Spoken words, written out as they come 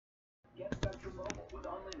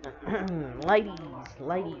ladies,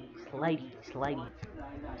 ladies, ladies, ladies,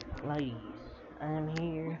 ladies. I'm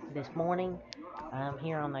here this morning. I'm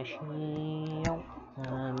here on my channel.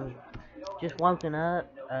 Just woken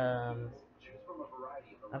up.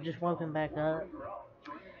 I've just woken back up.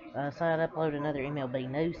 So I'd upload another MLB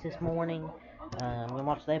news this morning. We'll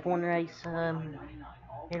watch the F1 race here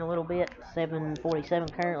in a little bit.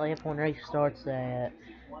 7:47 currently. F1 race starts at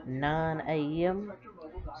 9 a.m.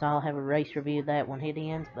 So I'll have a race review of that when it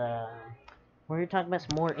ends. But we're here talking about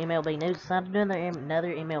some more MLB news. Decided to do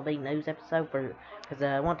another MLB news episode because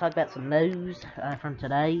I want to talk about some news from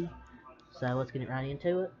today. So let's get right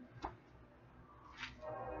into it.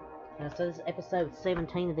 So this is episode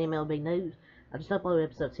 17 of the MLB news. I just uploaded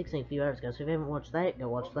episode 16 a few hours ago, so if you haven't watched that, go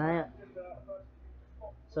watch that.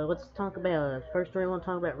 So let's talk about, first we want to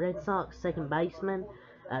talk about Red Sox second baseman,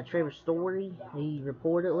 Trevor Story. He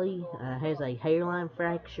reportedly has a hairline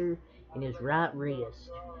fracture in his right wrist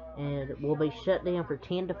and will be shut down for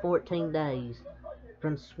 10 to 14 days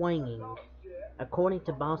from swinging, according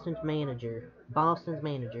to Boston's manager,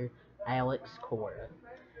 Alex Cora.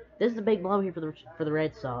 This is a big blow here for the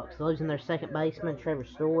Red Sox, losing their second baseman, Trevor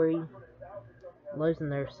Story. Losing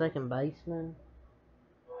their second baseman.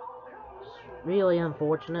 It's really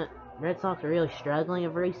unfortunate. Red Sox are really struggling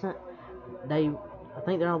of recent. I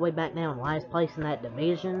think they're all the way back now in last place in that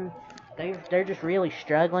division. They're just really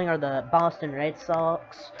struggling. Are the Boston Red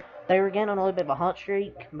Sox? They were getting on a little bit of a hot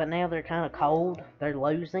streak, but now they're kind of cold. They're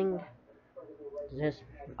losing. It's just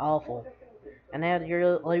awful. And now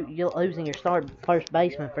you're losing your first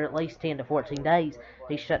baseman for at least 10 to 14 days.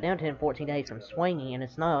 He's shut down 10 to 14 days from swinging, and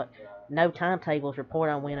it's no timetables report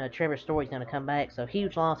on when Trevor Story's going to come back. So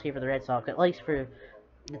huge loss here for the Red Sox, at least for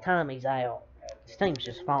the time he's out. This team's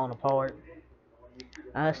just falling apart.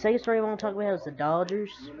 Second story I want to talk about is the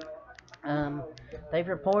Dodgers. They've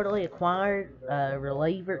reportedly acquired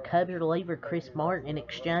Cubs reliever Chris Martin in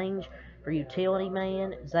exchange for utility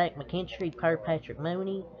man Zach McKinstry per Patrick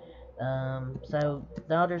Mooney. So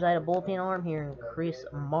Dodgers had a bullpen arm here in Chris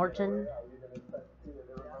Martin.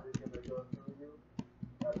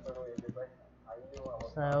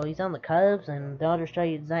 So he's on the Cubs, and Dodgers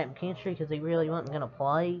traded Zach McKinstry because he really wasn't going to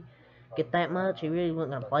get that much. He really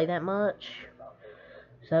wasn't going to play that much.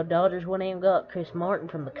 So Dodgers went in and got Chris Martin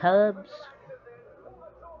from the Cubs.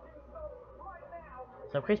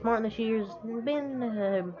 So Chris Martin this year's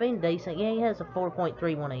been decent. Yeah, he has a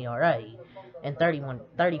 4.31 ERA and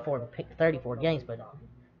 34 games, but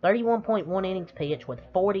 31.1 innings pitched with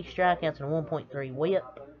 40 strikeouts and 1.3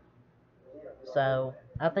 WHIP. So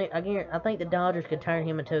I think the Dodgers could turn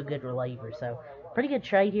him into a good reliever. So pretty good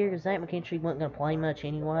trade here because Zach McKinstry wasn't going to play much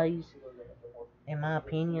anyways, in my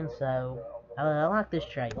opinion. So I like this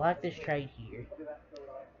trade. I like this trade here.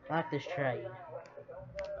 I like this trade.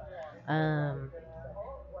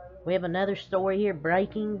 We have another story here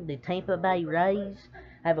breaking. The Tampa Bay Rays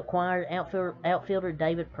have acquired outfielder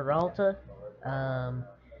David Peralta from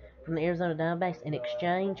the Arizona Diamondbacks in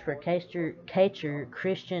exchange for catcher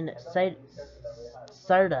Christian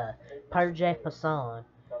Cerda per Jack Passan.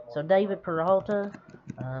 So David Peralta,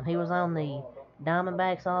 he was on the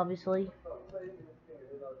Diamondbacks, obviously.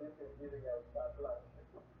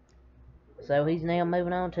 So he's now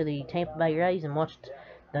moving on to the Tampa Bay Rays, and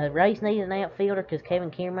the Rays needed an outfielder because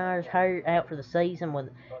Kevin Kiermaier's hurt out for the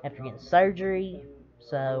season after getting surgery.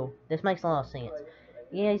 So this makes a lot of sense.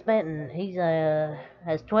 Yeah, he's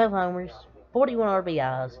has 12 homers, 41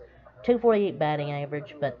 RBIs, 248 batting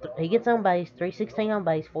average, but he gets on base, 316 on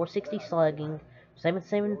base, 460 slugging,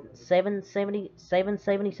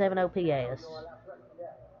 777 OPS,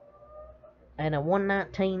 and a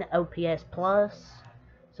 119 OPS plus.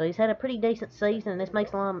 So he's had a pretty decent season, and this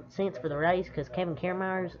makes a lot of sense for the Rays because Kevin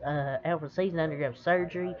Kiermaier's out for the season, undergoing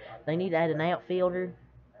surgery. They need to add an outfielder,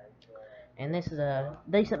 and this is a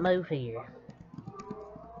decent move here.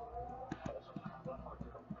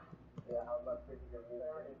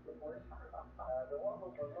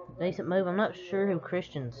 Decent move. I'm not sure who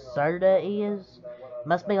Christian Cerda is.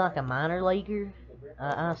 Must be like a minor leaguer,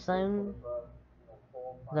 I assume.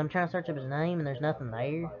 Because I'm trying to search up his name, and there's nothing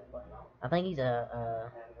there. I think he's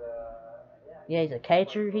he's a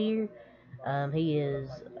catcher here. He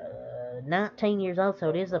is 19 years old, so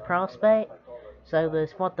it is a prospect. So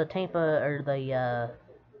that's what the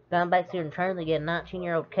Diamondbacks here in turn. They get a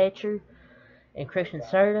 19-year-old catcher, and Christian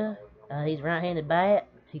Cerda. He's a right-handed bat.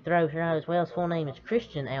 He throws right as well. His full name is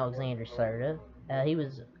Christian Alexander Cerda.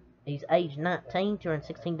 He's age 19,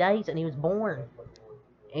 216 days, and he was born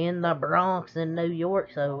in the Bronx in New York.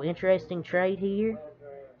 So interesting trade here.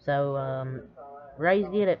 So Rays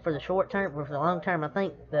get it for the short term, but for the long term, I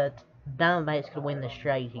think the Diamondbacks could win this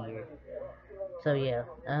trade here. So yeah,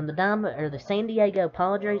 the San Diego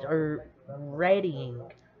Padres are readying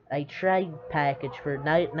a trade package for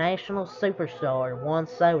national superstar Juan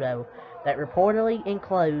Soto that reportedly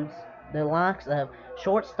includes the likes of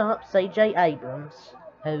shortstop C.J. Abrams,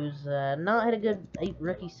 who's not had a good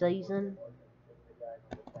rookie season.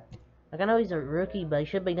 Like, I know he's a rookie, but he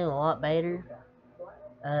should be doing a lot better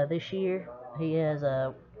this year. He has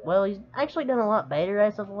well, he's actually done a lot better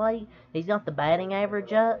as of late. He's got the batting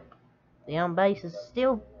average up. The on base is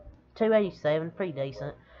still 287, pretty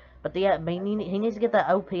decent. But he needs to get that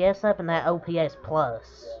OPS up and that OPS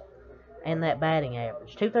plus, and that batting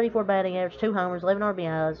average. 234 batting average, 2 homers, 11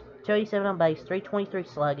 RBIs, 287 on base, 323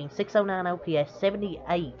 slugging, 609 OPS,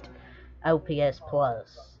 78 OPS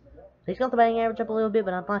plus. So he's got the batting average up a little bit,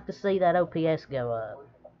 but I'd like to see that OPS go up.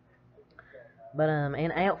 But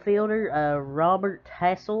an outfielder, Robert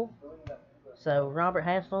Hassell. So Robert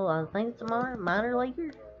Hassell, I think it's a minor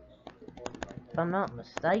leaguer, if I'm not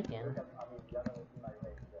mistaken.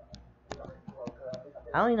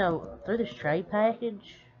 I don't even know, through this trade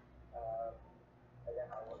package,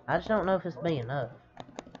 I just don't know if it's be enough.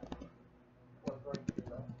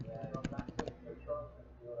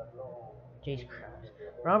 Jesus Christ.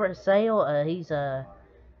 Robert Sale, he's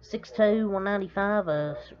 6'2",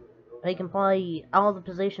 195. He can play all the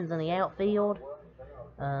positions in the outfield.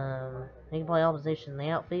 He can play all positions in the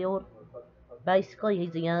outfield. Basically,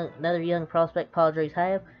 he's another young prospect Padres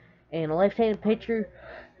have. And a left-handed pitcher,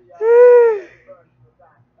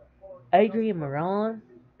 Adrian Moron,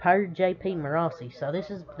 per J.P. Morosi. So this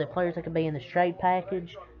is the players that could be in this trade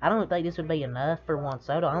package. I don't think this would be enough for Juan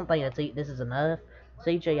Soto. I don't think this is enough.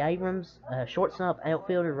 C.J. Abrams, shortstop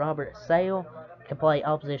outfielder Robert Sale, can play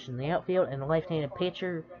all positions in the outfield, and the left-handed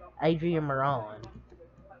pitcher Adrian Moron.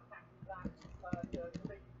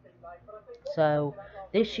 So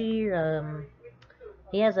this year,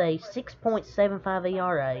 he has a 6.75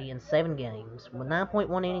 ERA in 7 games, with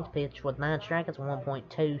 9.1 innings pitched, with 9 strikeouts and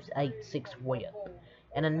 1.286 WHIP,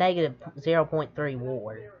 and a negative 0.3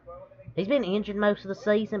 WAR. He's been injured most of the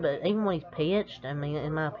season, but even when he's pitched, I mean,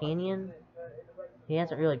 in my opinion, he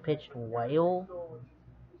hasn't really pitched well.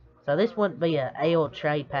 So this wouldn't be a AL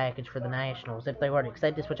trade package for the Nationals if they were to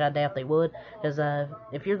accept this, which I doubt they would. Because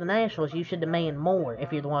if you're the Nationals, you should demand more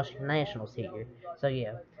if you're the Washington Nationals here. So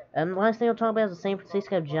yeah. The last thing I'll talk about is the San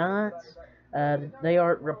Francisco Giants. They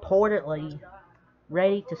are reportedly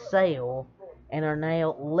ready to sell and are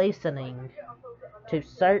now listening to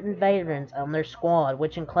certain veterans on their squad,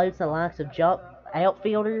 which includes the likes of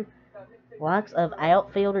outfielder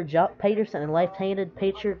Jock Peterson and left-handed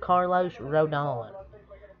pitcher Carlos Rodon.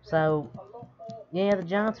 So, yeah, the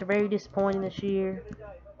Giants are very disappointing this year.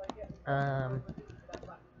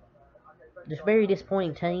 Just very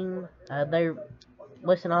disappointing team. They're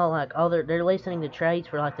listening they're listening to trades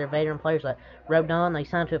for like their veteran players like Rodon. They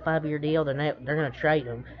signed to a 5-year deal. They're gonna trade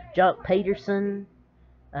him. Jock Peterson.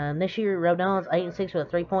 This year Rodon's 8-6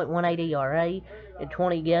 with a 3.18 ERA in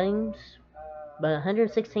 20 games. But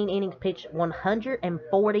 116 innings pitched,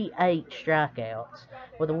 148 strikeouts,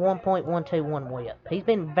 with a 1.121 WHIP. He's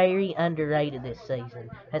been very underrated this season,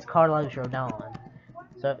 as Carlos Rodon.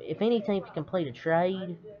 So if any team can complete a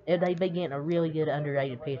trade, they'd be getting a really good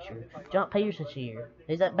underrated pitcher. Jock Peterson's year,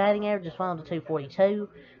 his batting average has fallen to 242,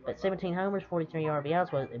 but 17 homers, 43 RBIs,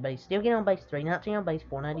 but he's still getting on base, 319 on base,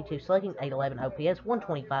 492 slugging, 811 OPS,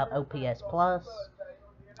 125 OPS plus.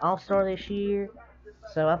 All-star this year.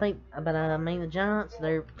 So I mean the Giants,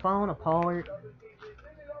 they're falling apart,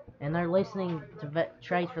 and they're listening to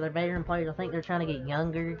trades for their veteran players. I think they're trying to get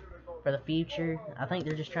younger for the future. I think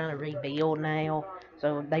they're just trying to rebuild now.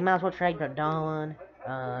 So they might as well trade Rodon,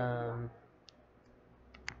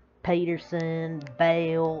 Peterson,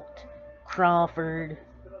 Belt, Crawford.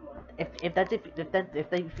 If you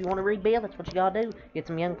want to rebuild, that's what you gotta do. Get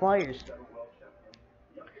some young players.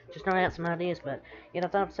 Just throwing out some ideas, but yeah,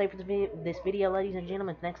 that's all I have to say for this video, ladies and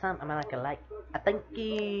gentlemen. Next time, I'm gonna like a like. Thank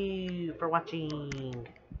you for watching.